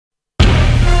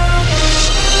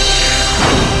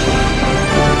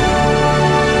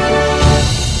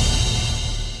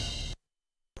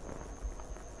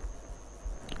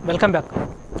Welcome back.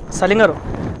 Salim గారు,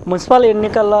 municipal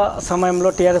ఎన్నికల సమయంలో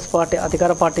టీఆర్ఎస్ పార్టీ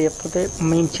అధికార పార్టీ చెప్తే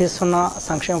మేము చేస్తున్న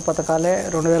సంక్షేమ పథకాలే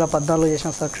 2014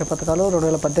 చేసిన సంక్షేమ పథకాలు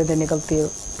 2018 ఎన్నికలు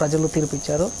ప్రజలు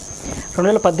తీర్పిచ్చారు.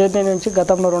 2018 నుంచి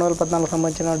గతంలో 2014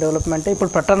 సంబంధించిన డెవలప్మెంట్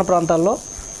ఇప్పుడు పట్టణ ప్రాంతాల్లో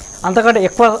అంతకంటే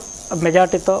ఎక్కువ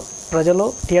మెజార్టీతో ప్రజలు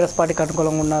టీఆర్ఎస్ పార్టీకి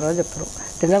అనుకూలంగా ఉన్నారని చెప్తారు.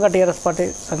 నిజంగా టీఆర్ఎస్ పార్టీ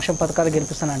సంక్షేమ పథకాలు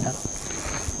గెలిపిస్తానంటారు.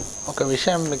 ఒక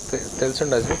విషయం మీకు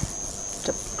తెలుసుండదు,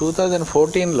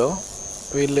 2014లో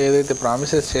వీళ్ళు ఏదైతే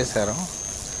ప్రామిసెస్ చేశారో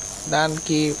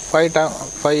దానికి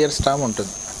 5 ఇయర్స్ టర్మ్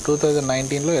ఉంటుంది.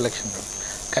 2019లో ఎలక్షన్ ఉంటుంది,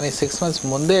 కానీ 6 మంత్స్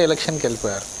ముందే ఎలక్షన్కి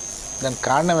వెళ్ళిపోయారు. దానికి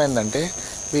కారణం ఏంటంటే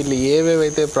వీళ్ళు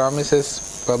ఏవేవైతే ప్రామిసెస్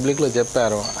పబ్లిక్లో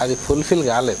చెప్పారో అది ఫుల్ఫిల్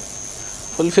కాలేదు.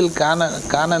 ఫుల్ఫిల్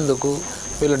కానందుకు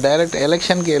వీళ్ళు డైరెక్ట్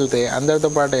ఎలక్షన్కి వెళ్తే,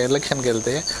 అందరితో పాటు ఎలక్షన్కి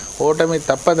వెళ్తే ఓటమి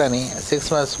తప్పదని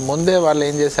 6 మంత్స్ ముందే వాళ్ళు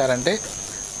ఏం చేశారంటే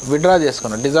విత్డ్రా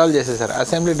చేసుకున్నారు, డిజాల్వ్ చేసేసారు.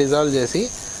 అసెంబ్లీ డిజాల్వ్ చేసి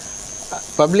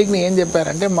పబ్లిక్ని ఏం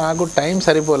చెప్పారంటే మాకు టైం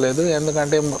సరిపోలేదు,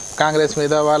 ఎందుకంటే కాంగ్రెస్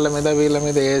మీద వాళ్ళ మీద వీళ్ళ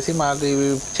మీద వేసి మాకు ఇవి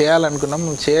చేయాలనుకున్నాం,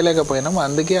 మేము చేయలేకపోయినాం,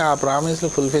 అందుకే ఆ ప్రామిస్లు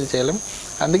ఫుల్ఫిల్ చేయలేం,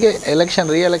 అందుకే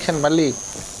రీఎలక్షన్ మళ్ళీ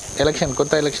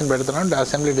కొత్త ఎలక్షన్ పెడుతున్నాం,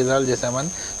 అసెంబ్లీ డిజాల్వ్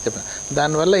చేసామని చెప్పాను.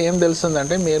 దానివల్ల ఏం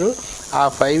తెలుస్తుందంటే మీరు ఆ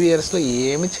 5 ఇయర్స్లో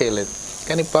ఏమీ చేయలేదు.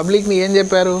 కానీ పబ్లిక్ని ఏం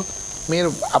చెప్పారు, మీరు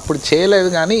అప్పుడు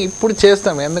చేయలేదు కానీ ఇప్పుడు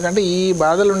చేస్తాం, ఎందుకంటే ఈ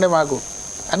బాధలు ఉండే మాకు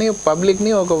అని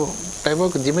పబ్లిక్ని ఒక టైప్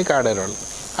ఆఫ్ జిమిక్ ఆడారు. వాళ్ళు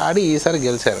ఆడి ఈసారి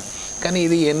గెలిచారు. కానీ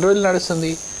ఇది ఎన్ని రోజులు నడుస్తుంది,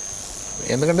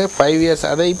 ఎందుకంటే 5 ఇయర్స్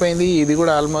అదే అయిపోయింది, ఇది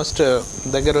కూడా ఆల్మోస్ట్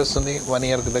దగ్గర వస్తుంది, 1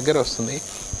 ఇయర్కి దగ్గర వస్తుంది.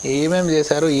 ఏమేమి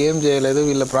చేశారు, ఏం చేయలేదు,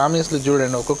 వీళ్ళ ప్రామిస్లు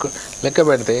చూడండి. ఒక్కొక్క లెక్క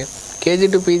పెడితే కేజీ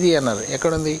టు పీజీ అన్నారు,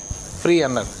 ఎక్కడుంది? ఫ్రీ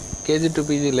అన్నారు, కేజీ టు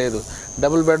పీజీ లేదు.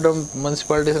 డబుల్ బెడ్రూమ్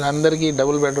మున్సిపాలిటీస్ అందరికీ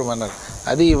డబుల్ బెడ్రూమ్ అన్నారు,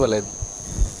 అది ఇవ్వలేదు.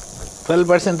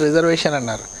 12% రిజర్వేషన్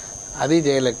అన్నారు, అది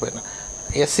చేయలేకపోయినా.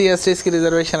 ఎస్సీ ఎస్టీస్కి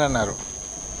రిజర్వేషన్ అన్నారు,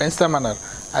 పెంచుతామన్నారు,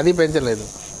 అది పెంచలేదు.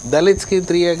 దళిత్స్కి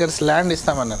 3 acres ల్యాండ్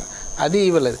ఇస్తామన్నారు, అది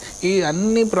ఇవ్వలేదు. ఈ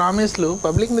అన్ని ప్రామిస్లు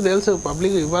పబ్లిక్ని తెలుసు.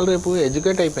 పబ్లిక్ ఇవాళ రేపు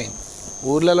ఎడ్యుకేట్ అయిపోయింది.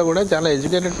 ఊర్లలో కూడా చాలా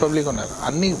ఎడ్యుకేటెడ్ పబ్లిక్ ఉన్నారు,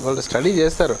 అన్నీ వాళ్ళు స్టడీ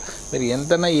చేస్తారు. మీరు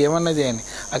ఎంతన్నా ఏమన్నా చేయండి.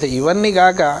 అచ్చా, ఇవన్నీ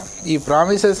కాక ఈ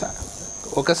ప్రామిసెస్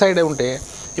ఒక సైడే ఉంటే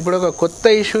ఇప్పుడు ఒక కొత్త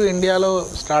ఇష్యూ ఇండియాలో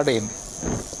స్టార్ట్ అయింది,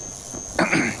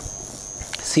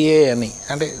 సిఏ అని,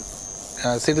 అంటే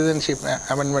సిటిజన్షిప్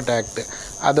అమెండ్మెంట్ యాక్ట్,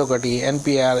 అదొకటి,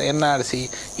 ఎన్పిఆర్, ఎన్ఆర్సి.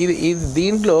 ఇది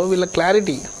దీంట్లో వీళ్ళ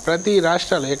క్లారిటీ, ప్రతి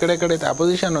రాష్ట్రాలు ఎక్కడెక్కడైతే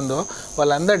అపోజిషన్ ఉందో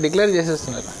వాళ్ళందరూ డిక్లేర్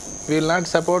చేసేస్తున్నారు, will not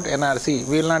support NRC,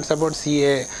 will not support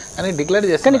CA అని డిక్లేర్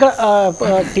చేస్తారు. ఇక్కడ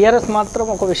టీఆర్ఎస్ మాత్రం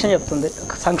ఒక విషయం చెప్తుంది,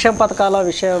 సంక్షేమ పథకాల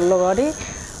విషయంలో కానీ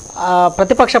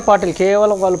ప్రతిపక్ష పార్టీలు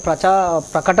కేవలం వాళ్ళు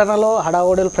ప్రకటనలో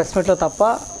హడావుడిలు ప్రెస్ మీట్లో తప్ప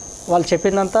వాళ్ళు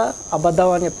చెప్పిందంతా అబద్ధం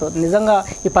అని చెప్తారు. నిజంగా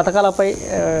ఈ పథకాలపై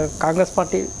కాంగ్రెస్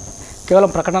పార్టీ కేవలం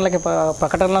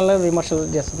ప్రకటనలే విమర్శలు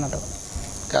చేస్తున్నట్టు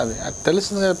కాదు, అది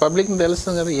తెలుస్తుంది కదా, పబ్లిక్ని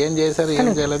తెలుస్తుంది కదా ఏం చేశారు ఏం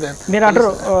చేయలేదు. మీరు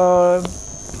అంటారు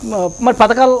మరి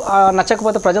పథకాలు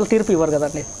నచ్చకపోతే ప్రజలు తీర్పు ఇవ్వరు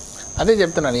కదండి. అదే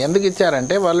చెప్తున్నాను, ఎందుకు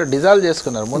ఇచ్చారంటే వాళ్ళు డిజాల్వ్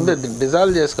చేసుకున్నారు, ముందు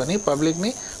డిజాల్వ్ చేసుకొని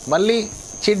పబ్లిక్ని మళ్ళీ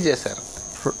చీట్ చేశారు.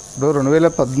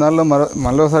 2014లో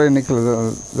మరోసారి ఎన్నికలు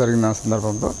జరిగిన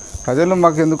సందర్భంలో ప్రజలు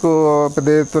మాకు ఎందుకు పెద్ద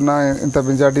ఎత్తున ఇంత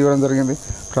మెజార్టీ ఇవ్వడం జరిగింది,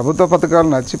 ప్రభుత్వ పథకాలు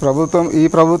నచ్చి ఈ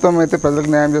ప్రభుత్వం అయితే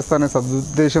ప్రజలకు న్యాయం చేస్తారనే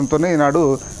సదుద్దేశంతోనే ఈనాడు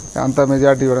అంత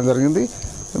మెజార్టీ ఇవ్వడం జరిగింది.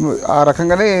 ఆ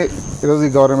రకంగానే ఈరోజు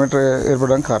ఈ గవర్నమెంట్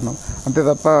ఏర్పడడానికి కారణం, అంతే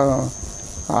తప్ప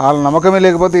వాళ్ళ నమ్మకమే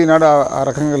లేకపోతే ఈనాడు ఆ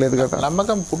రకంగా లేదు కదా.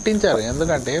 నమ్మకం పుట్టించారు,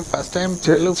 ఎందుకంటే ఫస్ట్ టైం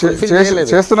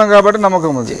చేస్తున్నాం కాబట్టి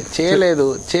నమ్మకం ఉంది.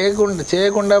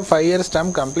 చేయకుండా 5 ఇయర్స్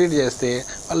టర్మ్ కంప్లీట్ చేస్తే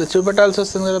వాళ్ళు చూపెట్టాల్సి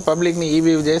వస్తుంది కదా పబ్లిక్ని,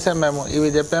 ఇవి చేసాం మేము,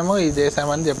 ఇవి చెప్పాము, ఇవి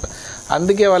చేసామని చెప్పారు.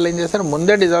 అందుకే వాళ్ళు ఏం చేస్తారు,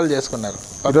 ముందే డిజాల్వ్ చేసుకున్నారు.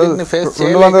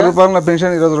 200 రూపాయల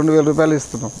పెన్షన్ ఈరోజు 2000 రూపాయలు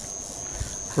ఇస్తున్నాం.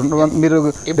 మీరు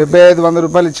 75-100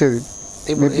 రూపాయలు ఇచ్చేది,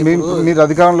 మీరు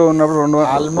అధికారంలో ఉన్నప్పుడు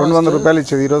 200 రూపాయలు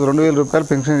ఇచ్చేది, ఈరోజు 2000 రూపాయలు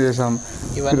పెన్షన్ చేశాం.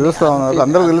 మీరు చూస్తూ ఉన్నారు,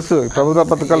 అందరూ తెలుసు ప్రభుత్వ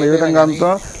పథకాలు ఏ విధంగా అంతా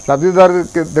లబ్ధిదారు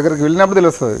దగ్గరికి వెళ్ళినప్పుడు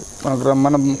తెలుస్తుంది.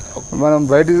 మనం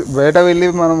బయట వెళ్ళి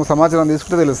మనం సమాచారం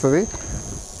తీసుకుంటే తెలుస్తుంది.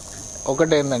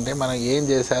 ఒకటి ఏంటంటే మనం ఏం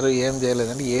చేశారు ఏం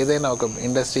చేయలేదంటే, ఏదైనా ఒక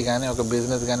ఇండస్ట్రీ కానీ ఒక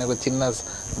బిజినెస్ కానీ ఒక చిన్న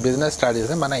బిజినెస్ స్టార్ట్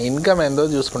చేస్తే మన ఇన్కమ్ ఏందో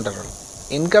చూసుకుంటారు వాళ్ళు,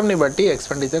 ఇన్కమ్ని బట్టి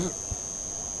ఎక్స్పెండిచర్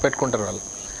పెట్టుకుంటారు వాళ్ళు.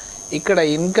 ఇక్కడ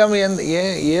ఇన్కమ్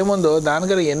ఏముందో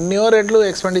దానికన్నా ఎన్నో రెట్లు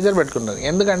ఎక్స్పెండిచర్ పెట్టుకుంటారు,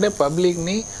 ఎందుకంటే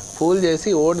పబ్లిక్ని ఫూల్ చేసి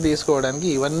ఓటు తీసుకోవడానికి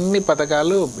ఇవన్నీ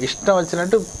పథకాలు ఇష్టం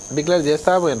వచ్చినట్టు డిక్లేర్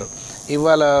చేస్తా పోయినారు.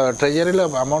 ఇవాళ ట్రెజరీలో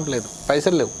అమౌంట్ లేదు,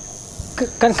 పైసలు లేవు.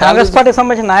 కానీ కాంగ్రెస్ పార్టీకి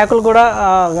సంబంధించిన నాయకులు కూడా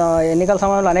ఎన్నికల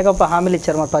సమయంలో అనేక హామీలు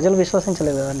ఇచ్చారు, మరి ప్రజలు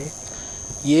విశ్వసించలేదు కదండి.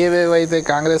 ఏవేవైతే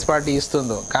కాంగ్రెస్ పార్టీ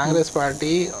ఇస్తుందో, కాంగ్రెస్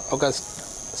పార్టీ ఒక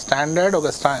స్టాండర్డ్, ఒక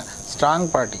స్ట్రాంగ్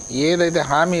పార్టీ, ఏదైతే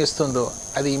హామీ ఇస్తుందో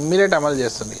అది ఇమ్మీడియట్ అమలు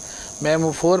చేస్తుంది. మేము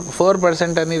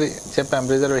 4% అని చెప్పాం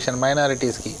రిజర్వేషన్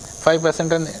మైనారిటీస్కి,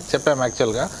 5% అని చెప్పాము.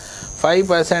 యాక్చువల్గా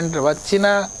 5% వచ్చిన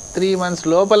 3 months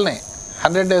లోపలనే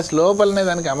 100 days లోపలనే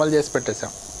దానికి అమలు చేసి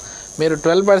పెట్టేశాం. మీరు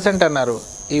 12% అన్నారు,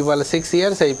 ఇవాళ 6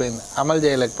 years అయిపోయింది, అమలు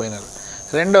చేయలేకపోయినారు.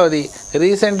 రెండవది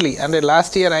రీసెంట్లీ అంటే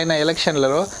లాస్ట్ ఇయర్ అయిన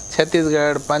ఎలక్షన్లలో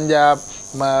ఛత్తీస్గఢ్, పంజాబ్,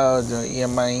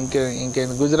 ఇంకే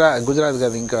గుజరాత్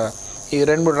కాదు, ఇంకా ఈ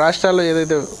 2-3 రాష్ట్రాల్లో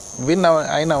ఏదైతే విన్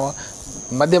అయినామో,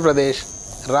 మధ్యప్రదేశ్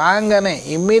రాగానే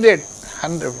ఇమ్మీడియట్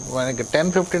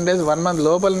 10-15 days 1 month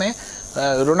లోపలనే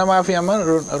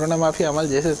రుణమాఫీ అమలు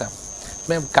చేసేసాం.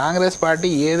 మేము కాంగ్రెస్ పార్టీ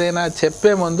ఏదైనా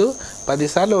చెప్పే ముందు 10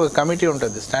 సార్లు ఒక కమిటీ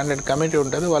ఉంటుంది, స్టాండర్డ్ కమిటీ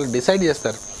ఉంటుంది, వాళ్ళు డిసైడ్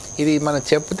చేస్తారు. ఇది మనం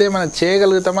చెప్తే మనం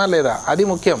చేయగలుగుతామా లేదా, అది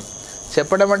ముఖ్యం.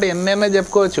 చెప్పడం అంటే ఎన్నైనా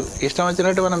చెప్పుకోవచ్చు, ఇష్టం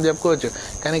వచ్చినట్టు మనం చెప్పుకోవచ్చు.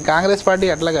 కానీ కాంగ్రెస్ పార్టీ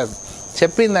అట్లా కాదు,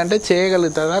 చెప్పిందంటే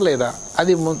చేయగలుగుతుందా లేదా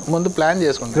అది ముందు ప్లాన్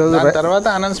చేసుకుంటాం, దాని తర్వాత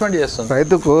అనౌన్స్మెంట్ చేస్తుంది.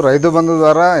 రైతు బంధు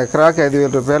ద్వారా ఎకరాకి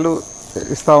 5,000 రూపాయలు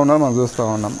ఇస్తూ ఉన్నాం, మనం చూస్తూ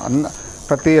ఉన్నాం.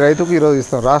 ప్రతి రైతుకు ఈరోజు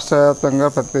ఇస్తాం. రాష్ట్ర వ్యాప్తంగా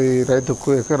ప్రతి రైతుకు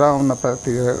ఎకరా ఉన్న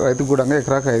ప్రతి రైతుకు కూడా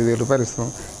ఎకరాకి 5,000 రూపాయలు ఇస్తాం.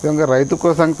 ఈ విధంగా రైతు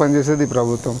కోసం పనిచేసేది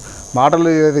ప్రభుత్వం. మాటలు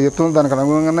ఏదైతే చెప్తుందో దానికి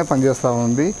అనుగుణంగానే పనిచేస్తూ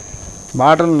ఉంది.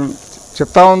 మాటలు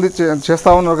చెప్తా ఉంది, చేస్తూ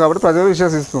ఉన్నారు కాబట్టి ప్రజలు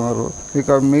విశ్వసిస్తున్నారు.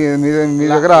 మీకు మీ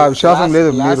దగ్గర ఆ విశ్వాసం లేదు.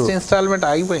 మీరు ఇన్స్టాల్మెంట్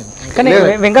ఆగిపోయింది.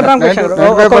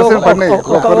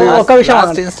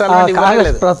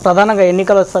 ప్రధానంగా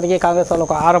ఎన్నికలు వచ్చేసరికి కాంగ్రెస్ వాళ్ళు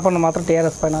ఒక ఆరోపణ మాత్రం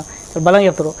టీఆర్ఎస్ పైన బలంగా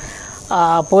చెప్తారు.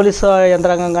 పోలీసు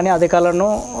యంత్రాంగం కానీ అధికారులను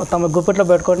తమ గుప్పిట్లో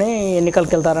పెట్టుకొని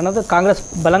ఎన్నికలకు వెళ్తారన్నది కాంగ్రెస్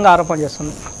బలంగా ఆరోపణ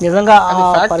చేస్తుంది. నిజంగా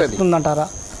పరిస్థితి ఉందంటారా?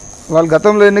 వాళ్ళు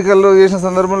గతంలో ఎన్నికల్లో చేసిన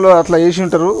సందర్భంలో అట్లా చేసి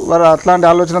ఉంటారు. వారు అట్లాంటి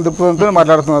ఆలోచన దృక్పథంతో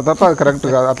మాట్లాడుతున్నారు తప్ప అది కరెక్ట్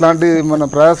కాదు. అట్లాంటి మన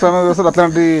ప్రజాస్వామ్య వ్యవస్థలు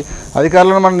అట్లాంటి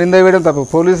అధికారులను మనం నింద వేయడం తప్ప.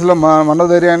 పోలీసుల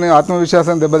మనోధైర్యాన్ని,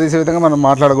 ఆత్మవిశ్వాసాన్ని దెబ్బతీసే విధంగా మనం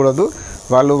మాట్లాడకూడదు.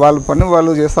 వాళ్ళ పని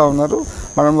వాళ్ళు చేస్తూ ఉన్నారు.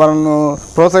 మనం వాళ్ళను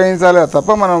ప్రోత్సహించాలి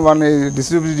తప్ప మనం వాళ్ళని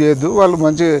డిస్ట్రిబ్యూట్ చేయొద్దు.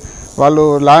 వాళ్ళు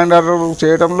లా అండ్ ఆర్డర్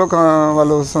చేయడంలో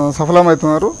వాళ్ళు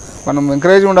సఫలమవుతున్నారు. మనం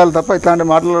ఎంకరేజ్ ఉండాలి తప్ప ఇట్లాంటి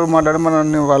మాట్లాడి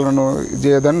వాళ్ళను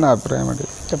చేయొద్దని నా అభిప్రాయం అండి.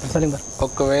 చెప్పండి సలీం గారు.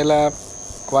 ఒకవేళ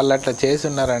వాళ్ళు అట్లా చేసి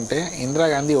ఉన్నారంటే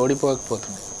Indira Gandhi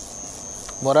ఓడిపోకపోతుండే,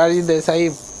 Morarji Desai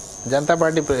Janata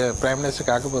party prime minister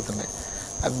కాకపోతుండే.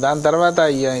 దాని తర్వాత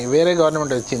వేరే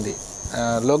గవర్నమెంట్ వచ్చింది,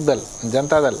 లోక్దల్,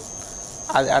 జనతాదళ్,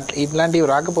 అది ఇట్లాంటివి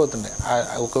రాకపోతుండే.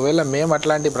 ఒకవేళ మేము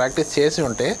అట్లాంటి ప్రాక్టీస్ చేసి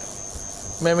ఉంటే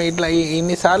మేము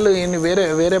ఇన్నిసార్లు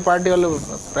వేరే పార్టీ వాళ్ళు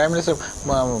ప్రైమ్ మినిస్టర్,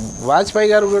 వాజ్పేయి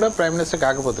గారు కూడా ప్రైమ్ మినిస్టర్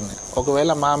కాకపోతున్నాయి.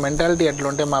 ఒకవేళ మా మెంటాలిటీ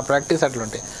అట్లుంటే, మా ప్రాక్టీస్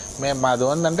అట్లుంటే, మాది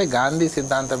ఏంటంటే గాంధీ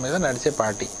సిద్ధాంతం మీద నడిచే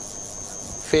పార్టీ,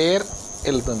 ఫేర్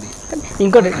వెళ్తుంది.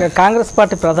 ఇంకోటి, కాంగ్రెస్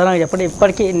పార్టీ ప్రధానంగా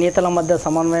ఇప్పటికీ నేతల మధ్య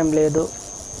సమన్వయం లేదు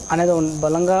అనేది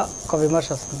బలంగా ఒక విమర్శ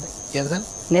వస్తుంది. ఏం సార్?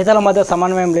 నేతల మధ్య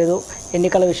సమన్వయం లేదు,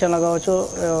 ఎన్నికల విషయంలో కావచ్చు,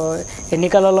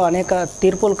 ఎన్నికలలో అనేక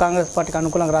తీర్పులు కాంగ్రెస్ పార్టీకి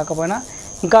అనుకూలంగా రాకపోయినా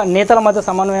ఇంకా నేతల మధ్య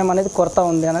సమన్వయం అనేది కొరత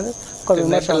ఉంది అనేది ఒక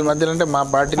విమర్శ. మధ్యలో అంటే మా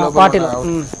పార్టీలో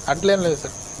అట్లేం లేదు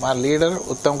సార్. మా లీడర్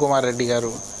ఉత్తమ్ కుమార్ రెడ్డి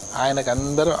గారు, ఆయనకు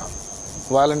అందరూ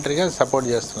వాలంటరీగా సపోర్ట్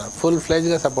చేస్తున్నారు, ఫుల్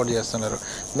ఫ్లెజ్గా సపోర్ట్ చేస్తున్నారు.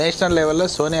 నేషనల్ లెవెల్లో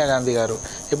సోనియా గాంధీ గారు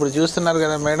ఇప్పుడు చూస్తున్నారు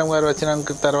కదా, మేడం గారు వచ్చిన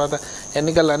తర్వాత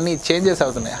ఎన్నికలు అన్నీ చేంజెస్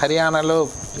అవుతున్నాయి. హర్యానాలో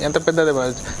ఎంత పెద్ద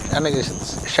దెబ్బ, అంటే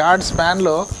షార్ట్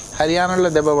స్పాన్లో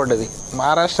హర్యానాలో దెబ్బ పడ్డది,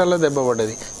 మహారాష్ట్రలో దెబ్బ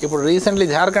పడ్డది, ఇప్పుడు రీసెంట్లీ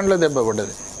జార్ఖండ్లో దెబ్బ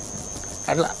పడ్డది.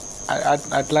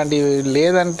 అట్లాంటివి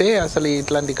లేదంటే అసలు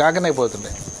ఇట్లాంటి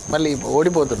కాకనైపోతుండే, మళ్ళీ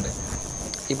ఓడిపోతుండే.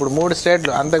 ఇప్పుడు 3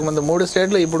 స్టేట్లు, అంతకుముందు 3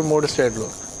 స్టేట్లు, ఇప్పుడు 3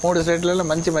 స్టేట్లలో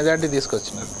మంచి మెజార్టీ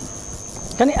తీసుకొచ్చినారు.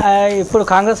 కానీ ఇప్పుడు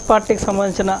కాంగ్రెస్ పార్టీకి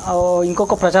సంబంధించిన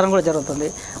ఇంకొక ప్రచారం కూడా జరుగుతుంది.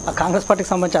 ఆ కాంగ్రెస్ పార్టీకి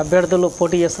సంబంధించిన అభ్యర్థులు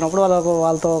పోటీ చేస్తున్నప్పుడు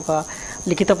వాళ్ళతో ఒక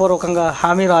లిఖితపూర్వకంగా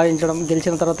హామీ రాయించడం,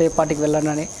 గెలిచిన తర్వాత ఏ పార్టీకి వెళ్ళండి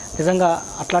అని. నిజంగా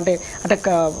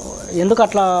ఎందుకు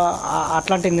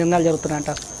అట్లాంటి నిర్ణయాలు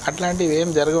జరుగుతున్నాయంట? అట్లాంటివి ఏం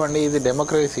జరగవండి, ఇది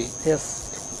డెమోక్రసీ. ఎస్,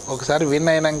 ఒకసారి విన్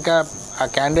అయినాక ఆ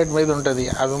క్యాండిడేట్ మీద ఉంటుంది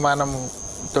అభిమానం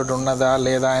తోటి ఉన్నదా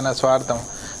లేదా, ఆయన స్వార్థం.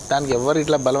 దానికి ఎవరు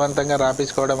ఇట్లా బలవంతంగా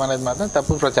రాపించుకోవడం అనేది మాత్రం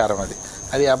తప్పు ప్రచారం.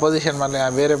 అది అపోజిషన్, మళ్ళీ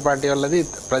వేరే పార్టీ వాళ్ళది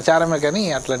ప్రచారమే. కానీ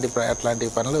అట్లాంటి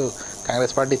పనులు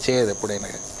కాంగ్రెస్ పార్టీ చేయదు ఎప్పుడైనా.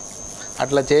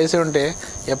 అట్లా చేసి ఉంటే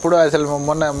ఎప్పుడో అసలు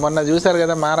మొన్న చూశారు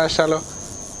కదా,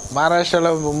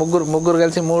 మహారాష్ట్రలో ముగ్గురు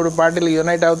కలిసి 3 పార్టీలు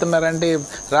యునైట్ అవుతున్నారంటే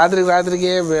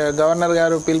రాత్రికే గవర్నర్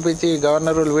గారు పిలిపించి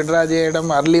గవర్నర్ విత్డ్రా చేయడం,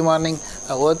 ఎర్లీ మార్నింగ్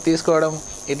ఓత్ తీసుకోవడం,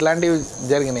 ఇట్లాంటివి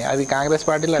జరిగినాయి. అది కాంగ్రెస్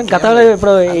పార్టీలో గతంలో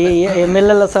ఇప్పుడు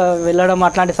ఎమ్మెల్యేలు వెళ్ళడం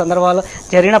అట్లాంటి సందర్భాలు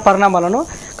జరిగిన పరిణామాలను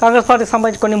కాంగ్రెస్ పార్టీకి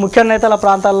సంబంధించి కొన్ని ముఖ్య నేతల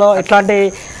ప్రాంతాల్లో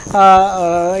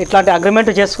ఇట్లాంటి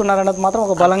అగ్రిమెంట్ చేసుకున్నారన్నది మాత్రం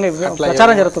ఒక బలంగా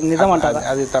ప్రచారం జరుగుతుంది. నిజం అంటారు?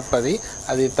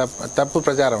 అది తప్పు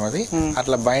ప్రచారం. అది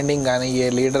అట్లా బైండింగ్ కానీ, ఏ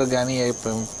లీడర్ కానీ, ఏ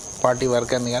పార్టీ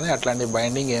వర్కర్ని కానీ అట్లాంటి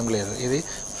బైండింగ్ ఏం లేదు. ఇది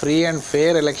ఫ్రీ అండ్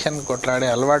ఫేర్ ఎలక్షన్ కొట్లాడే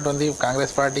అలవాటు ఉంది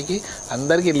కాంగ్రెస్ పార్టీకి.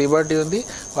 అందరికీ లిబర్టీ ఉంది,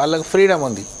 వాళ్ళకి ఫ్రీడమ్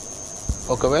ఉంది.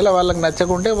 ఒకవేళ వాళ్ళకి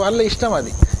నచ్చకుంటే వాళ్ళ ఇష్టం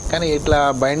అది. కానీ ఇట్లా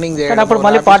బైండింగ్ చేయడం,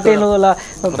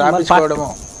 రాపించుకోవడము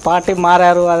పార్టీ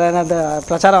మారారు అదైనా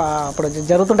ప్రచారం అప్పుడు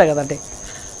జరుగుతుంటాయి కదండి.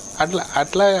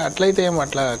 అట్లయితే ఏం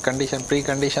అట్లా ప్రీ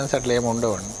కండిషన్స్ అట్లా ఏమి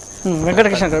ఉండవండి.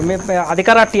 వెంకటకృష్ణ గారు, మీ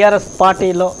అధికార టీఆర్ఎస్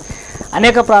పార్టీలో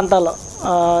అనేక ప్రాంతాల్లో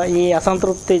ఈ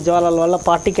అసంతృప్తి జ్వాలల వల్ల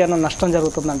పార్టీకి ఏమైనా నష్టం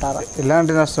జరుగుతుందంటారా?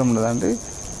 ఎలాంటి నష్టం ఉండదండి.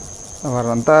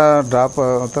 వారంతా డ్రాప్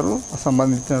అవుతారు.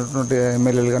 సంబంధించినటువంటి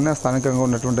ఎమ్మెల్యేలు కానీ స్థానికంగా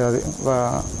ఉన్నటువంటి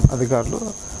అధికారులు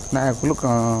నాయకులు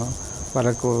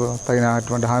వాళ్ళకు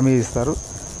తగినటువంటి హామీ ఇస్తారు.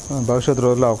 భవిష్యత్తు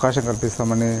రోజుల్లో అవకాశం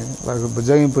కల్పిస్తామని వారికి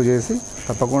బుజ్జగింపు చేసి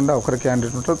తప్పకుండా ఒకరి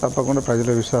క్యాండిడేట్ ఉంటారు. తప్పకుండా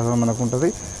ప్రజల విశ్వాసం మనకు ఉంటుంది.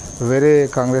 వేరే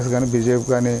కాంగ్రెస్ కానీ బీజేపీ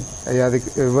కానీ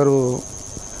ఎవరు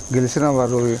గెలిచినా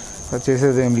వారు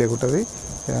చేసేది ఏం లేకుంటుంది.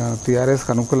 టీఆర్ఎస్కి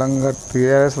అనుకూలంగా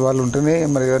టీఆర్ఎస్ వాళ్ళు ఉంటేనే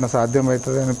మరి ఏదైనా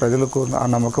సాధ్యమవుతుంది అని ప్రజలకు ఆ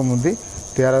నమ్మకం ఉంది.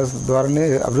 టీఆర్ఎస్ ద్వారానే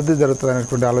అభివృద్ధి జరుగుతుంది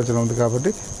అనేటువంటి ఆలోచన ఉంది.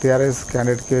 కాబట్టి టీఆర్ఎస్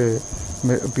క్యాండిడేట్కి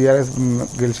టీఆర్ఎస్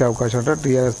గెలిచే అవకాశం ఉంటుంది.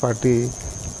 టీఆర్ఎస్ పార్టీ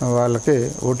వాళ్ళకి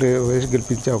ఓట్లు వేసి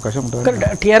గెలిపించే అవకాశం ఉంటుంది.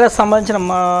 టీఆర్ఎస్ సంబంధించిన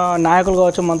నాయకులు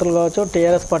కావచ్చు, మంత్రులు కావచ్చు,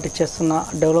 టీఆర్ఎస్ పార్టీ చేస్తున్న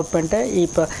డెవలప్మెంటే ఈ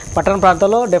పట్టణ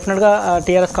ప్రాంతాల్లో డెఫినెట్గా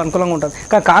టీఆర్ఎస్కి అనుకూలంగా ఉంటుంది.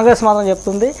 కానీ కాంగ్రెస్ మాత్రం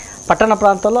చెప్తుంది పట్టణ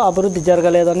ప్రాంతాల్లో అభివృద్ధి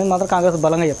జరగలేదు అని మాత్రం కాంగ్రెస్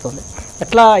బలంగా చెప్తుంది.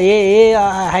 ఎట్లా ఏ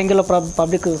హ్యాంగిల్లో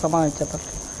పబ్లిక్ సమాధానం చెప్తారు?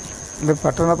 అంటే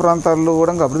పట్టణ ప్రాంతాల్లో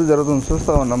కూడా అభివృద్ధి జరుగుతుంది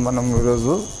చూస్తూ ఉన్నాం మనం.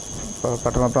 ఈరోజు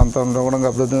పట్టణ ప్రాంతంలో కూడా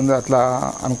అభివృద్ధి ఉంది అట్లా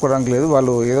అనుకోవడానికి లేదు.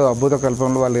 వాళ్ళు ఏదో అద్భుత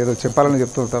కల్పనలో వాళ్ళు ఏదో చెప్పాలని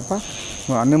చెప్తారు తప్ప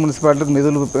అన్ని మున్సిపాలిటీలకు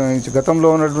నిధులు గతంలో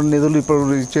ఉన్నటువంటి నిధులు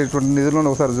ఇప్పుడు ఇచ్చేటువంటి నిధులను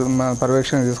ఒకసారి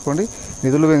పర్యవేక్షణ చేసుకోండి.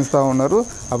 నిధులు పెంచుతూ ఉన్నారు.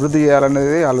 అభివృద్ధి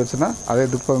చేయాలనేది ఆలోచన. అదే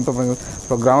దృక్పథంతో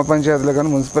గ్రామ పంచాయతీలకు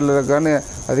కానీ మున్సిపాలిటీలకు కానీ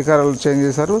అధికారులు చేంజ్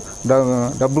చేశారు.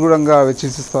 డబ్బులు కూడా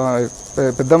వెచ్చిస్తూ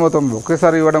పెద్ద మొత్తంలో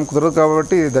ఒకేసారి ఇవ్వడం కుదరదు.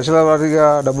 కాబట్టి దశల వారీగా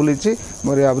డబ్బులు ఇచ్చి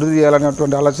మరి అభివృద్ధి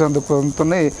చేయాలనేటువంటి ఆలోచన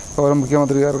దృక్పథంతోనే గౌరవ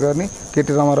ముఖ్యమంత్రి గారు కానీ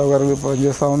కేటీ రామారావు గారు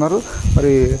పనిచేస్తూ ఉన్నారు.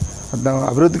 మరి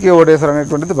అభివృద్ధికి ఓటేశారు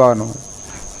అనేటువంటిది భావన.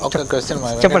 ఒక క్వశ్చన్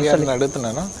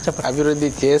అడుగుతున్నాను. అభివృద్ధి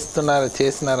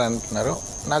చేస్తున్నారు అంటున్నారు.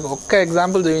 నాకు ఒక్క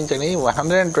ఎగ్జాంపుల్ చూపించండి.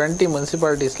 120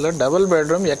 మున్సిపాలిటీస్లో డబుల్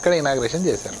బెడ్రూమ్ ఎక్కడ ఇనాగ్రేషన్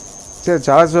చేశారు?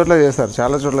 చాలా చోట్ల చేస్తారు.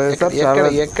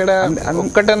 ఎక్కడ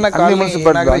ఒక్కటన్నా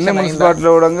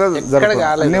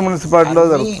అన్ని మున్సిపాలిటీలో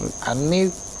అన్ని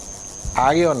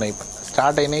ఆగే ఉన్నాయి.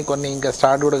 స్టార్ట్ అయినాయి కొన్ని, ఇంకా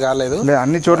స్టార్ట్ కూడా కాలేదు.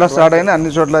 అన్ని చోట్ల స్టార్ట్ అయినాయి, అన్ని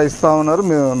చోట్ల ఇస్తా ఉన్నారు.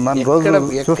 మన రోజు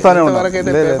చూస్తానే ఉన్నాం.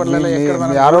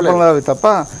 ఆరోపణలు అవి తప్ప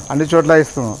అన్ని చోట్ల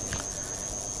ఇస్తున్నాం.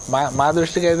 మా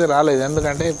దృష్టికి అయితే రాలేదు.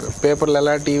 ఎందుకంటే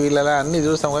పేపర్లలో టీవీలలో అన్ని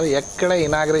చూస్తాం కదా. ఎక్కడ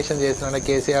ఇనాగ్రేషన్ చేసిన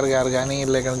కేసీఆర్ గారు కానీ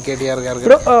లేకపోతే కేటీఆర్ గారు.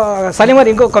 ఇప్పుడు సరే, మరి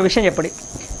ఇంకొక విషయం చెప్పండి.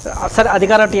 సరే,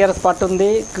 అధికారం టీఆర్ఎస్ పార్టీ ఉంది,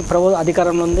 ప్రభుత్వ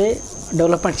అధికారంలో ఉంది,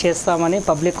 డెవలప్మెంట్ చేస్తామని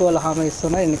పబ్లిక్ వాళ్ళు హామీ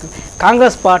ఇస్తున్నారు.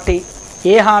 కాంగ్రెస్ పార్టీ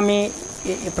ఏ హామీ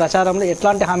ప్రచారంలో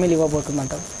ఎట్లాంటి హామీలు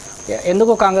ఇవ్వబోతుందంటారు?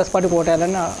 ఎందుకు కాంగ్రెస్ పార్టీకి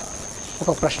ఓటేయాలని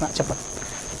ఒక ప్రశ్న చెప్పండి.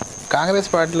 కాంగ్రెస్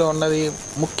పార్టీలో ఉన్నది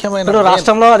ముఖ్యమైన, ఇప్పుడు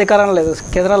రాష్ట్రంలో అధికారం లేదు,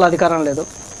 కేంద్రంలో అధికారం లేదు.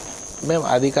 మేము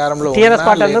అధికారంలో టీఆర్ఎస్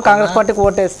పార్టీ కాంగ్రెస్ పార్టీకి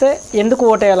ఓటేస్తే ఎందుకు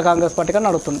ఓటేయాలి కాంగ్రెస్ పార్టీకి అని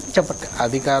అడుగుతుంది. చెప్పండి.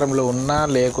 అధికారంలో ఉన్నా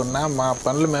లేకున్నా మా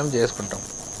పనులు మేము చేసుకుంటాం.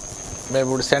 మేము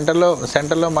ఇప్పుడు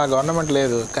సెంటర్లో మా గవర్నమెంట్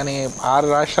లేదు, కానీ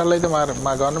 6 రాష్ట్రాల్లో అయితే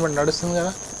మా గవర్నమెంట్ నడుస్తుంది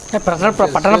కదా.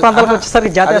 పట్టణ ప్రాంతాలకు వచ్చేసరికి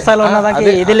జాతీయ స్థాయిలో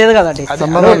ఉన్నదానికి ఇది లేదు కదండి.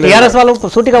 టీఆర్ఎస్ వాళ్ళు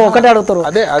సూటిగా ఒకటే అడుగుతారు,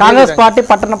 కాంగ్రెస్ పార్టీ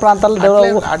పట్టణ ప్రాంతాల్లో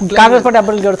కాంగ్రెస్ పార్టీ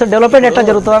అభివృద్ధి జరుగుతుంది, డెవలప్మెంట్ ఎట్లా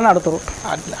జరుగుతుందని అడుగుతారు.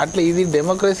 అట్లా ఇది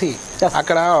డెమోక్రసీ.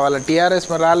 అక్కడ వాళ్ళ టీఆర్ఎస్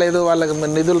రాలేదు, వాళ్ళకి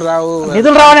నిధులు రావని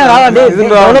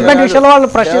డెవలప్మెంట్ విషయంలో వాళ్ళు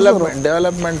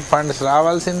డెవలప్మెంట్ ఫండ్స్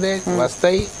రావాల్సిందే,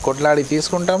 వస్తాయి, కొట్లాడి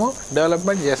తీసుకుంటాము,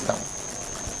 డెవలప్మెంట్ చేస్తాము.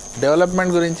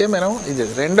 డెవలప్మెంట్ గురించే మనం ఇది.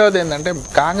 రెండవది ఏంటంటే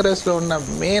కాంగ్రెస్లో ఉన్న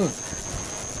మెయిన్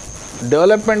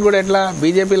డెవలప్మెంట్ కూడా ఎట్లా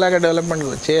బీజేపీ లాగా డెవలప్మెంట్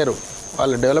చేయరు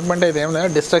వాళ్ళు. డెవలప్మెంట్ అయితే ఏం లేదు,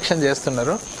 డిస్ట్రక్షన్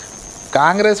చేస్తున్నారు.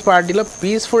 కాంగ్రెస్ పార్టీలో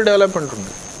పీస్ఫుల్ డెవలప్మెంట్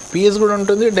ఉంటుంది, పీస్ కూడా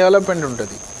ఉంటుంది, డెవలప్మెంట్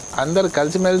ఉంటుంది. అందరు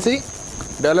కలిసిమెలిసి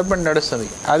డెవలప్మెంట్ నడుస్తుంది.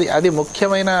 అది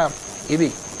ముఖ్యమైన, ఇది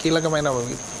కీలకమైన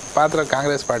పాత్ర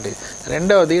కాంగ్రెస్ పార్టీ.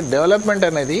 రెండవది డెవలప్మెంట్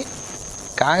అనేది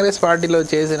కాంగ్రెస్ పార్టీలో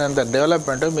చేసినంత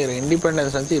డెవలప్మెంట్ మీరు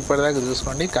ఇండిపెండెన్స్ నుంచి ఇప్పటిదాకా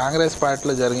చూసుకోండి. కాంగ్రెస్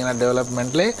పార్టీలో జరిగిన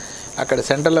డెవలప్మెంట్లే అక్కడ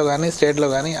సెంటర్లో కానీ స్టేట్లో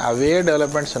కానీ అవే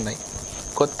డెవలప్మెంట్స్ ఉన్నాయి.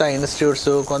 కొత్త ఇన్స్టిట్యూట్స్,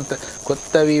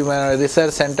 కొత్తవి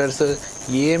రీసెర్చ్ సెంటర్స్,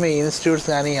 ఏమి ఇన్స్టిట్యూట్స్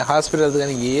కానీ హాస్పిటల్స్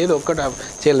కానీ ఏది ఒక్కటి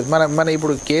చేయలేదు. మన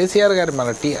ఇప్పుడు కేసీఆర్ గారిని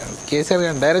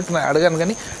డైరెక్ట్ అడగాను,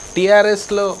 కానీ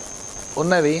టీఆర్ఎస్లో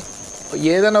ఉన్నది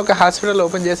ఏదైనా ఒక హాస్పిటల్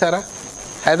ఓపెన్ చేశారా?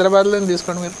 హైదరాబాద్లో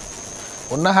తీసుకోండి, మీరు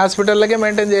ఉన్న హాస్పిటల్లకే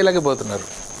మెయింటైన్ చేయలేకపోతున్నారు.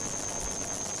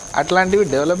 అట్లాంటివి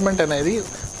డెవలప్మెంట్ అనేది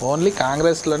ఓన్లీ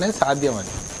కాంగ్రెస్లోనే సాధ్యం.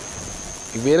 అది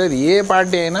వేరేది ఏ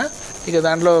పార్టీ అయినా ఇక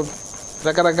దాంట్లో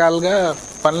రకరకాలుగా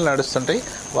పనులు నడుస్తుంటాయి.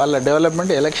 వాళ్ళ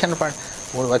డెవలప్మెంట్ ఎలక్షన్ ఫండ్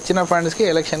వచ్చిన ఫండ్స్కి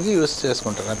ఎలక్షన్కి యూజ్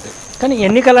చేసుకుంటారు అంతే. కానీ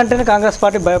ఎన్నికలంటేనే కాంగ్రెస్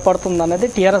పార్టీ భయపడుతుంది అనేది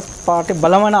టీఆర్ఎస్ పార్టీ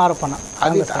బలమైన ఆరోపణ.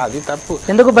 అది తప్పు.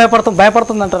 ఎందుకు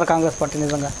భయపడుతుంది అంటారు కాంగ్రెస్ పార్టీ?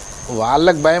 నిజంగా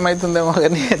వాళ్ళకి భయం అవుతుందేమో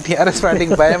కానీ టీఆర్ఎస్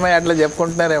పార్టీకి భయమై అట్లా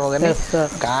చెప్పుకుంటున్నారేమో కానీ Yes, sir.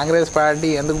 కాంగ్రెస్ పార్టీ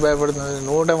ఎందుకు భయపడుతుంది?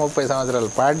 130 సంవత్సరాల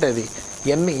పార్టీ అది.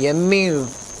 ఎన్ని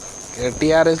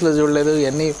టీఆర్ఎస్లు చూడలేదు,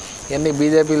 ఎన్ని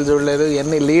బీజేపీలు చూడలేదు,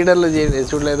 ఎన్ని లీడర్లు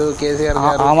చూడలేదు. కేసీఆర్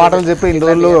గారు ఆ మాటలు చెప్పి ఇన్ని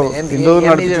రోజులు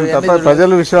నడిపించింది తప్ప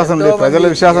ప్రజల విశ్వాసం లేదు. ప్రజల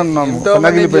విశ్వాసం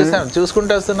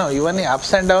చూసుకుంటూ వస్తున్నాం. ఇవన్నీ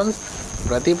అప్స్ అండ్ డౌన్స్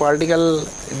ప్రతి పొలిటికల్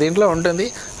దీంట్లో ఉంటుంది.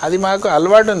 అది మాకు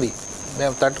అలవాటు ఉంది,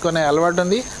 మేము తట్టుకునే అలవాటు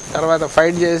ఉంది. తర్వాత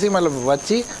ఫైట్ చేసి మళ్ళీ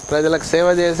వచ్చి ప్రజలకు సేవ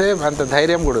చేసే అంత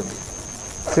ధైర్యం కూడా ఉంది.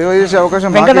 సేవ చేసే అవకాశం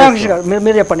వెంకటరామకృష్ణ గారు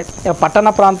మీరు చెప్పండి. పట్టణ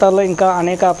ప్రాంతాల్లో ఇంకా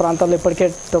అనేక ప్రాంతాల్లో ఇప్పటికే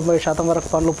 90% వరకు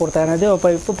పనులు పూర్తయినది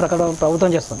ఒకవైపు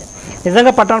ప్రభుత్వం చేస్తుంది.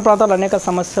 నిజంగా పట్టణ ప్రాంతాల్లో అనేక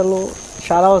సమస్యలు,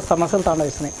 చాలా సమస్యలు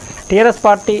తాండవిస్తున్నాయి. టీఆర్ఎస్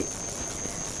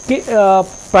పార్టీకి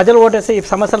ప్రజలు ఓటేసి ఈ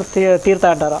సమస్యలు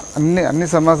తీరుతాయంటారా? అన్ని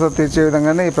సమస్యలు తీర్చే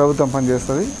విధంగానే ఈ ప్రభుత్వం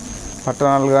పనిచేస్తుంది.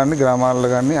 పట్టణాలు కానీ గ్రామాల్లో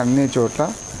కానీ అన్ని చోట్ల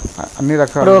అన్ని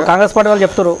రకాల. ఇప్పుడు కాంగ్రెస్ పార్టీ వాళ్ళు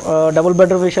చెప్తారు డబుల్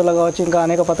బెడ్రూమ్ విషయాల్లో కావచ్చు, ఇంకా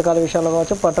అనేక పథకాల విషయాల్లో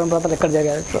కావచ్చు, పట్టణ ప్రాంతాలు ఎక్కడ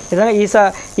జరిగాయి. నిజంగా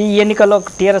ఈ ఎన్నికల్లో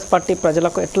టీఆర్ఎస్ పార్టీ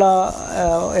ప్రజలకు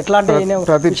ఎట్లాంటి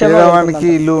ప్రతి పేదవానికి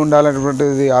ఇల్లు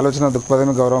ఉండాలనేటువంటిది ఆలోచన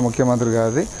దృక్పథం గౌరవ ముఖ్యమంత్రి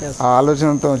గారిది. ఆ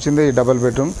ఆలోచనతో వచ్చింది ఈ డబుల్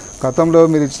బెడ్రూమ్. గతంలో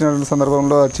మీరు ఇచ్చిన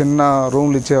సందర్భంలో చిన్న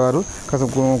రూమ్లు ఇచ్చేవారు, కాస్త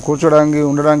కూర్చోడానికి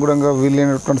ఉండడానికి కూడా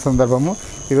వీలైనటువంటి సందర్భము.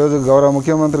 ఈరోజు గౌరవ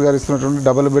ముఖ్యమంత్రి గారు ఇస్తున్నటువంటి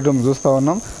డబుల్ బెడ్రూమ్ చూస్తూ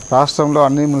ఉన్నాం. రాష్ట్రంలో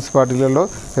అన్ని మున్సిపాలిటీలలో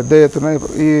పెద్ద ఎత్తున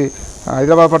ఈ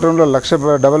హైదరాబాద్ పట్టణంలో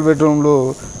 1,00,000 డబుల్ బెడ్రూమ్లు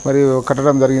మరి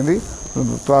కట్టడం జరిగింది.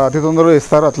 అతి తొందరగా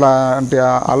ఇస్తారు, అట్లా అంటే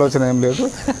ఆలోచన ఏం లేదు.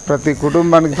 ప్రతి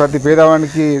కుటుంబానికి ప్రతి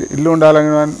పేదవానికి ఇల్లు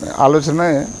ఉండాలనే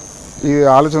ఈ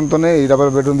ఆలోచనతోనే ఈ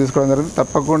డబుల్ బెడ్రూమ్ తీసుకోవడం జరిగింది.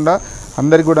 తప్పకుండా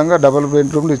అందరికీ కూడా డబుల్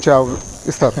బెడ్రూమ్లు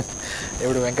ఇస్తారు.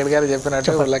 ఇప్పుడు వెంకట్ గారు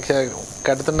చెప్పినట్టు 1,00,000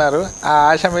 కడుతున్నారు. ఆ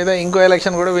ఆశ మీద ఇంకో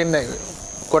ఎలక్షన్ కూడా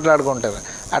కొట్లాడుకుంటారు.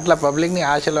 అట్లా పబ్లిక్ని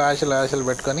ఆశలు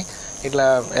పెట్టుకొని ఇట్లా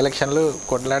ఎలక్షన్లు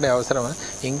కొట్లాడే అవసరం.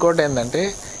 ఇంకోటి ఏంటంటే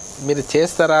మీరు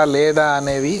చేస్తారా లేదా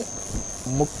అనేది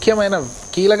ముఖ్యమైన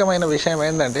కీలకమైన విషయం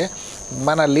ఏంటంటే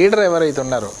మన లీడర్ ఎవరైతే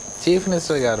ఉన్నారో చీఫ్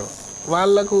మినిస్టర్ గారు,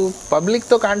 వాళ్ళకు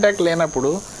పబ్లిక్తో కాంటాక్ట్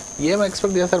లేనప్పుడు ఏం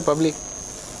ఎక్స్పెక్ట్ చేస్తారు పబ్లిక్?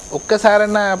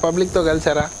 ఒక్కసారైనా పబ్లిక్తో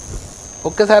కలిసారా?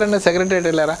 ఒక్కసారైనా సెక్రటరేట్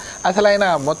వెళ్ళారా? అసలు ఆయన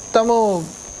మొత్తము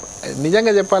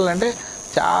నిజంగా చెప్పాలంటే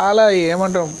చాలా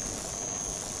ఏమంటాం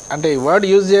అంటే ఈ వర్డ్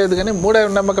యూజ్ చేయదు కానీ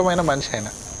మూఢనమ్మకమైన మనిషి ఆయన.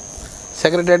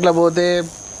 సెక్రటరేట్లో పోతే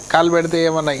కాలు పెడితే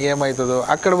ఏమవుతుందో,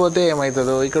 అక్కడ పోతే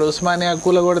ఏమవుతుందో, ఇక్కడ ఉస్మానియా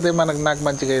కూలగొడితే నాకు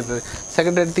మంచిగా అవుతుంది,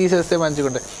 సెక్రటరేట్ తీసేస్తే మంచిగా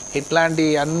ఉంటుంది. ఇట్లాంటి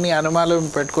అన్ని అనుమానాలు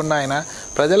పెట్టుకున్న ఆయన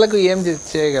ప్రజలకు ఏం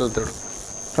చేయగలుగుతాడు?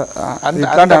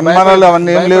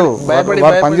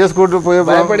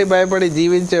 భయపడి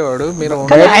జీవించేవాడు. మీరు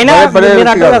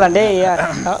కదండి.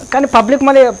 కానీ పబ్లిక్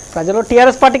మళ్ళీ ప్రజలు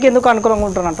టీఆర్ఎస్ పార్టీకి ఎందుకు అనుకూలంగా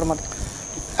ఉంటారంటారు? మరి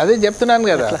అదే చెప్తున్నాను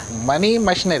కదా, మనీ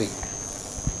మషినరీ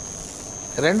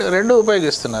రెండు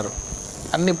ఉపయోగిస్తున్నారు.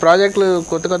 అన్ని ప్రాజెక్టులు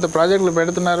కొత్త ప్రాజెక్టులు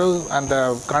పెడుతున్నారు. అంత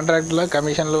కాంట్రాక్టులు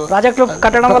కమిషన్లు ప్రాజెక్టులు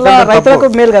కట్టడం వల్ల రైతులకు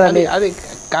మేలు కదండి. అది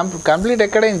కంప్లీట్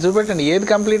ఎక్కడైంది చూపెట్టండి, ఏది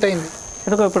కంప్లీట్ అయింది?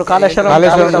 ఇప్పుడు కాళేశ్వరం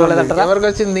ఎవరికి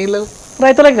వచ్చింది నీళ్ళు?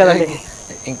 రైతులకు కదండి.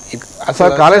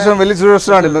 అసలు కాళేశ్వరం వెళ్ళి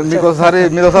చూడండి, మీకు ఒకసారి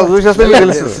మీరు ఒకసారి చూసేస్తే మీకు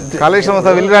తెలుసు. కాళేశ్వరం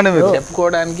ఒకసారి వెళ్ళి రండి. మీరు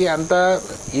చెప్పుకోవడానికి అంతా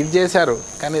ఇది చేశారు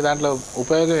కానీ దాంట్లో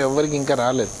ఉపయోగం ఎవరికి ఇంకా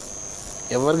రాలేదు,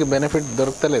 ఎవరికి బెనిఫిట్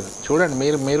దొరకలేదు. చూడండి,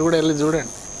 మీరు కూడా వెళ్ళి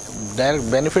చూడండి, డైరెక్ట్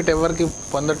బెనిఫిట్ ఎవరికి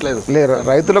పొందట్లేదు. లేదు,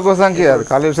 రైతుల కోసం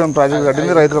కాళేశ్వరం ప్రాజెక్ట్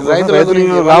కట్టింది,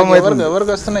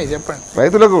 ఎవరికి వస్తున్నాయి చెప్పండి?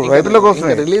 రైతులకు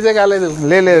వస్తున్నాయి, రిలీజే కాలేదు.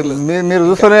 లేదు మీరు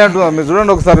చూస్తూనే అంటున్నారు, మీరు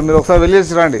చూడండి ఒకసారి, మీరు ఒకసారి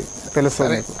వెళ్ళేసి రండి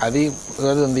తెలుస్తుంది. అది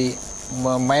ఉంది,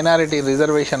 మైనారిటీ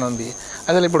రిజర్వేషన్ ఉంది.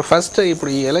 అసలు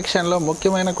ఇప్పుడు ఈ ఎలక్షన్లో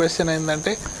ముఖ్యమైన క్వశ్చన్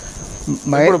ఏంటంటే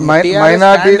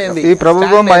మైనార్టీ, ఈ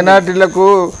ప్రభుత్వం మైనార్టీలకు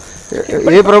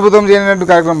ఏ ప్రభుత్వం చేయనట్టు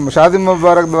కార్యక్రమం షాదీ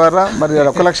ముబారక్ ద్వారా మరి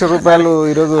 1,00,000 రూపాయలు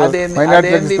ఈరోజు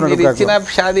ఇచ్చిన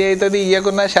షాదీ అవుతుంది,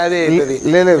 ఇయ్యకున్నా షాదీ అవుతుంది.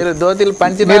 దోతిలు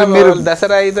పంచిన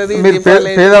దసరా అవుతుంది,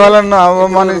 పేదవాళ్ళను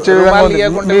అవమానించే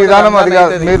విధానం అది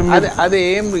కాదు.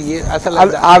 అదేం అసలు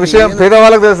ఆ విషయం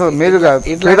పేదవాళ్ళకి తెలుసు, మీరు కాదు,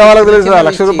 పేదవాళ్ళకి తెలుసు.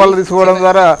 1,00,000 రూపాయలు తీసుకోవడం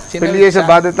ద్వారా పెళ్లి చేసే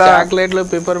బాధ్యత, చాక్లెట్లు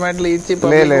పిపర్మెంట్లు ఇచ్చి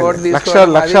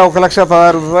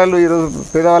 1,16,16 రూపాయలు ఈరోజు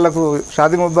పేదవాళ్ళకు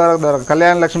షాదీ ముబారక్ ద్వారా,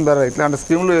 కళ్యాణ లక్ష్మి ద్వారా ఇట్లాంటి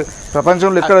స్కీములు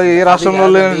ప్రపంచంలో ఎక్కడ ఏ రాష్ట్రంలో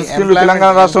లేని స్కీములు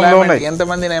తెలంగాణ రాష్ట్రంలో ఉన్నాయి.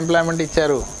 ఎంతమందిని ఎంప్లాయ్మెంట్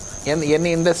ఇచ్చారు, ఎన్ని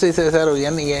ఇండస్ట్రీస్ వేశారు,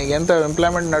 ఎంత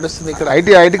ఎంప్లాయ్మెంట్ నడుస్తుంది ఇక్కడ?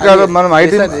 ఐటీ కాదు, మనం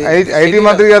ఐటీ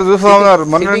మంత్రి గారు చూస్తూ ఉన్నారు.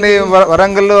 మొన్న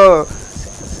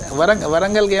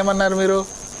వరంగల్కి ఏమన్నారు మీరు?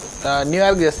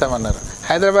 న్యూయార్క్ చేస్తామన్నారు,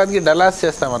 హైదరాబాద్కి డల్లాస్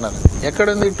చేస్తామన్నారు.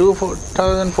 ఎక్కడుంది?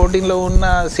 2014లో ఉన్న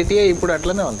సిటీయే ఇప్పుడు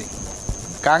అట్లనే ఉంది.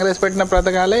 కాంగ్రెస్ పెట్టిన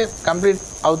పథకాలే కంప్లీట్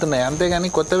అవుతున్నాయి, అంతేగాని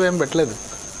కొత్తవి ఏం పెట్టలేదు.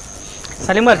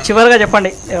 సలీం గారు, చివరిగా చెప్పండి,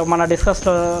 మన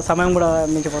సమయం కూడా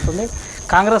మించిపోతుంది.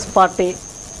 కాంగ్రెస్ పార్టీ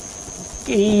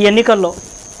ఈ ఎన్నికల్లో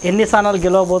ఎన్ని స్థానాలు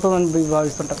గెలవబోతుందని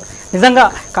భావిస్తుంటారు? నిజంగా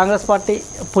కాంగ్రెస్ పార్టీ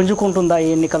పుంజుకుంటుందా ఈ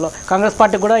ఎన్నికల్లో? కాంగ్రెస్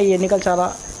పార్టీ కూడా ఈ ఎన్నికలు చాలా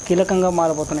కీలకంగా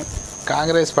మారబోతున్నాయి.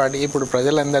 కాంగ్రెస్ పార్టీ ఇప్పుడు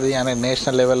ప్రజలందరిది అనే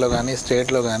నేషనల్ లెవెల్లో కానీ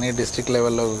స్టేట్లో కానీ డిస్ట్రిక్ట్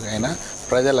లెవెల్లో అయినా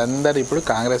ప్రజలందరూ ఇప్పుడు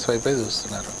కాంగ్రెస్ వైపే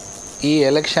చూస్తున్నారు. ఈ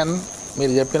ఎలక్షన్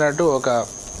మీరు చెప్పినట్టు ఒక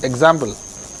ఎగ్జాంపుల్,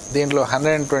 దీంట్లో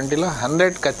 120లో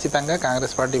 100 ఖచ్చితంగా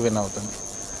కాంగ్రెస్ పార్టీ విన్ అవుతుంది.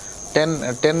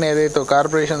 10 ఏదైతే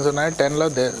కార్పొరేషన్స్ ఉన్నాయో 10లో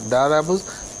దాదాపు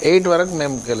 8 వరకు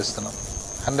మేము గెలుస్తున్నాం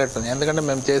 100%. ఎందుకంటే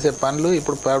మేము చేసే పనులు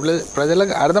ఇప్పుడు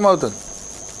ప్రజలకు అర్థమవుతుంది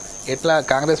ఎట్లా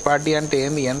కాంగ్రెస్ పార్టీ అంటే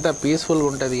ఏంది, ఎంత పీస్ఫుల్గా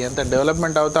ఉంటుంది, ఎంత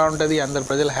డెవలప్మెంట్ అవుతూ ఉంటుంది, అందరు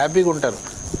ప్రజలు హ్యాపీగా ఉంటారు,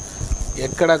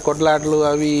 ఎక్కడ కొట్లాట్లు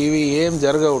అవి ఇవి ఏం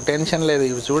జరగవు, టెన్షన్ లేదు.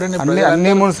 చూడండి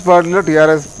అన్ని మున్సిపాలిటీలో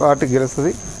టీఆర్ఎస్ పార్టీ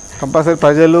గెలుస్తుంది కంపల్సరీ.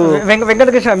 ప్రజలు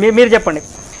వెంకటకృష్ణ మీరు చెప్పండి.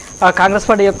 కాంగ్రెస్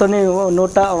పార్టీ చెప్తుంది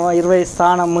 120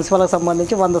 స్థానం మున్సిపల్కి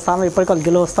సంబంధించి 100 స్థానం ఇప్పటికీ వాళ్ళు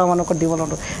గెలుస్తామని ఒక డిమాండ్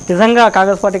ఉంటుంది. నిజంగా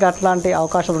కాంగ్రెస్ పార్టీకి అట్లాంటి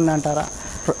అవకాశాలు ఉన్నాయంటారా?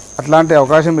 అట్లాంటి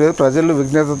అవకాశం లేదు. ప్రజలు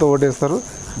విజ్ఞతతో ఓటేస్తారు.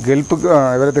 గెలుపు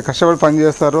ఎవరైతే కష్టపడి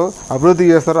పనిచేస్తారో అభివృద్ధి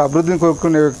చేస్తారో అభివృద్ధిని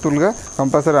కోరుకునే వ్యక్తులుగా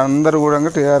కంపల్సరీ అందరూ కూడా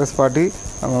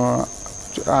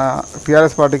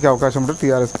టీఆర్ఎస్ పార్టీకి అవకాశం ఉంటుంది.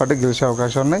 టీఆర్ఎస్ పార్టీ గెలిచే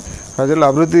అవకాశం ఉన్నాయి. ప్రజలు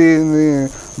అభివృద్ధిని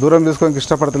దూరం చేసుకోవడానికి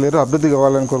ఇష్టపడతలేరు, అభివృద్ధి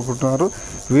కావాలని కోరుకుంటున్నారు.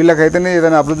 వీళ్ళకైతేనే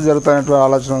ఏదైనా అభివృద్ధి జరుగుతున్నటువంటి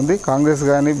ఆలోచన ఉంది. కాంగ్రెస్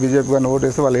కానీ బీజేపీ కానీ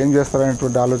ఓటేస్తే వాళ్ళు ఏం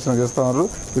చేస్తారనేటువంటి ఆలోచన చేస్తున్నారు.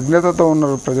 విజ్ఞతతో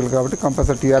ఉన్నారు ప్రజలు కాబట్టి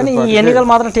కంపల్సరీ టీఆర్ఎస్ పార్టీ. ఎన్నికలు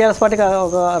మాత్రం టీఆర్ఎస్ పార్టీకి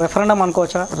ఒక రెఫరెండం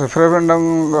అనుకోవచ్చా? రెఫరెండం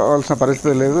కావాల్సిన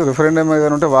పరిస్థితి లేదు. రెఫరెండం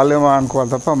ఏదైనా ఉంటే వాళ్ళేమో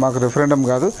అనుకోవాలి తప్ప మాకు రెఫరెండం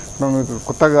కాదు. మీకు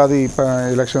కొత్త కాదు ఈ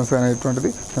ఎలక్షన్స్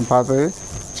అనేటువంటిది. మేము పాతవి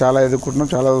చాలా ఎదుర్కొంటున్నాం,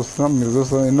 చాలా చూస్తున్నాం. మీరు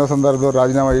చూస్తున్నాం ఎన్నో సందర్భాలు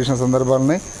రాజీనామా చేసిన సందర్భాలు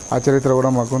ఉన్నాయి. ఆ చరిత్ర కూడా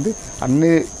మాకుంది.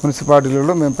 అన్ని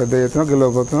మున్సిపాలిటీలలో మేము పెద్ద ఎత్తున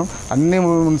గెలవబోతున్నాం. అన్ని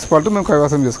మున్సిపాలిటీ మేము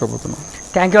కైవసం చేసుకోబోతున్నాం.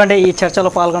 థ్యాంక్ యూ అండి ఈ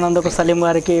చర్చలో పాల్గొన్నందుకు సలీం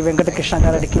గారికి, వెంకటకృష్ణ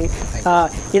గారికి.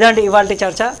 ఇదండి ఇవాళ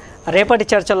చర్చ. రేపటి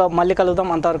చర్చలో మళ్ళీ కలుద్దాం.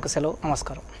 అంతవరకు సెలవు.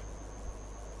 నమస్కారం.